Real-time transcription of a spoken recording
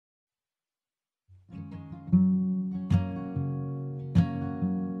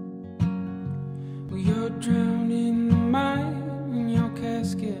drown in the mine in your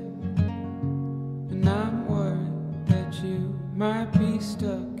casket, and I'm worried that you might be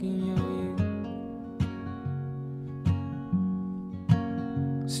stuck in your youth.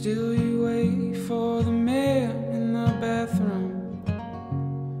 Still you wait for the man in the bathroom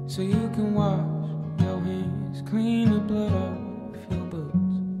so you can wash your hands, clean the blood off your boots,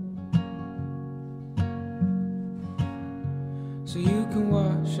 so you can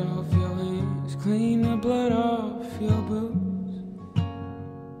wash off your hands, clean the blood off your boots.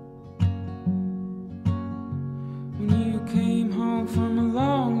 When you came home from a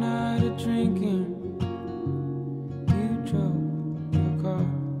long night of drinking, you drove your car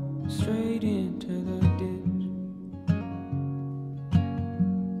straight into the ditch.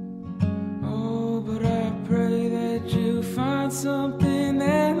 Oh, but I pray that you find something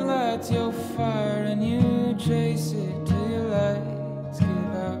that lights your fire and you chase it till your lights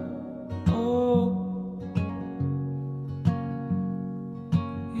give out. Oh,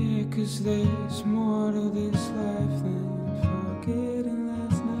 yeah, 'cause there's more to this life than forgetting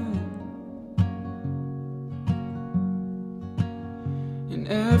last night. And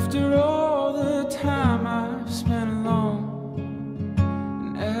after all the time I've spent alone,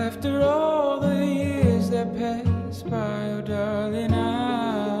 and after all the years that passed by, oh darling,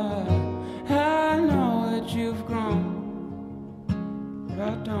 I know that you've grown, but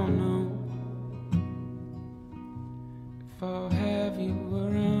I don't know if I'll have you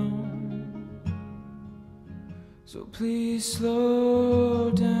around. So please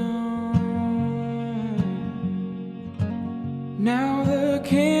slow down. Now the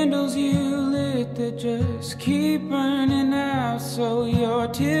candles you lit, they just keep burning out, so your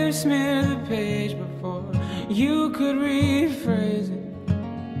tears smear the page before you could rephrase it.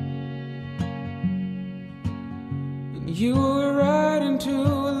 And you were writing to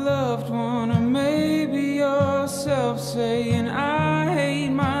a loved one, or maybe yourself, saying, I hate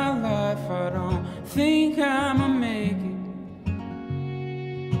my life, I don't think I'ma make it.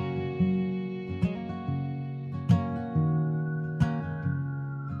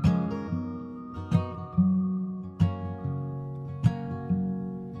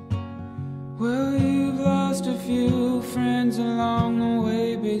 Well, you've lost a few friends along the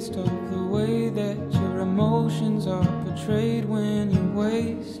way, based off the way that your emotions are portrayed when you're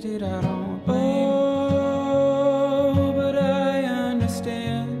wasted. I don't blame you. Oh, but I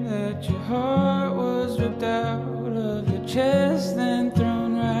understand that your heart was ripped out of your chest, then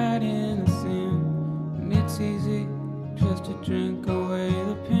thrown right in the sand. And it's easy just to drink away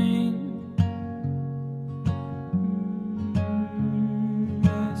the pain.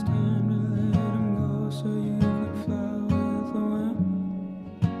 Last time to let him go so you could fly with the wind.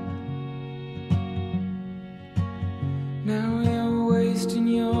 Now you're wasting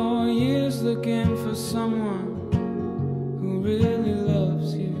your years looking for someone who really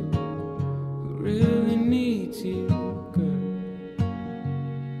loves you, who really needs you, girl.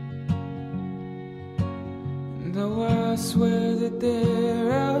 And though I swear that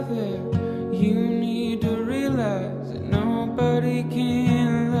they're out there, you need to realize that nobody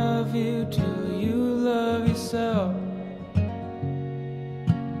can love you till you love yourself.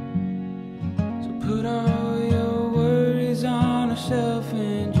 So put all your worries on a shelf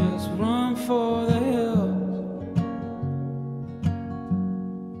and just run for the hills.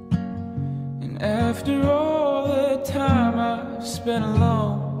 And after all the time I've spent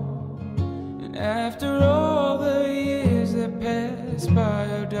alone, and after all the years that passed by,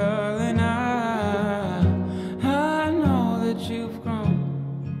 oh darling, I know that you've grown,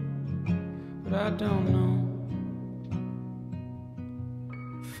 but I don't know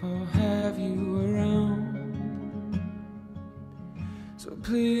if I'll have you around. So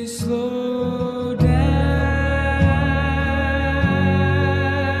please slow down.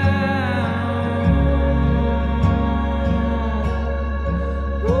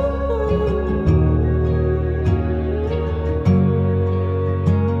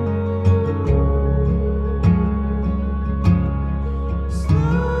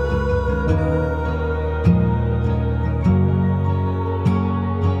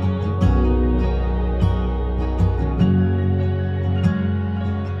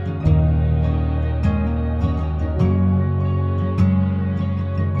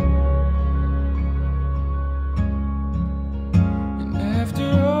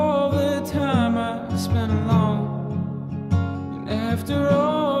 Spent alone, and after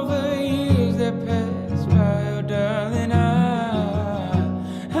all the years that passed by, oh darling,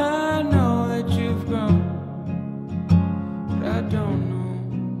 I know that you've grown, but I don't know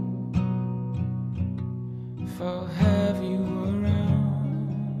if I'll have you around.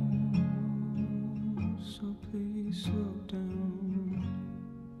 So so done.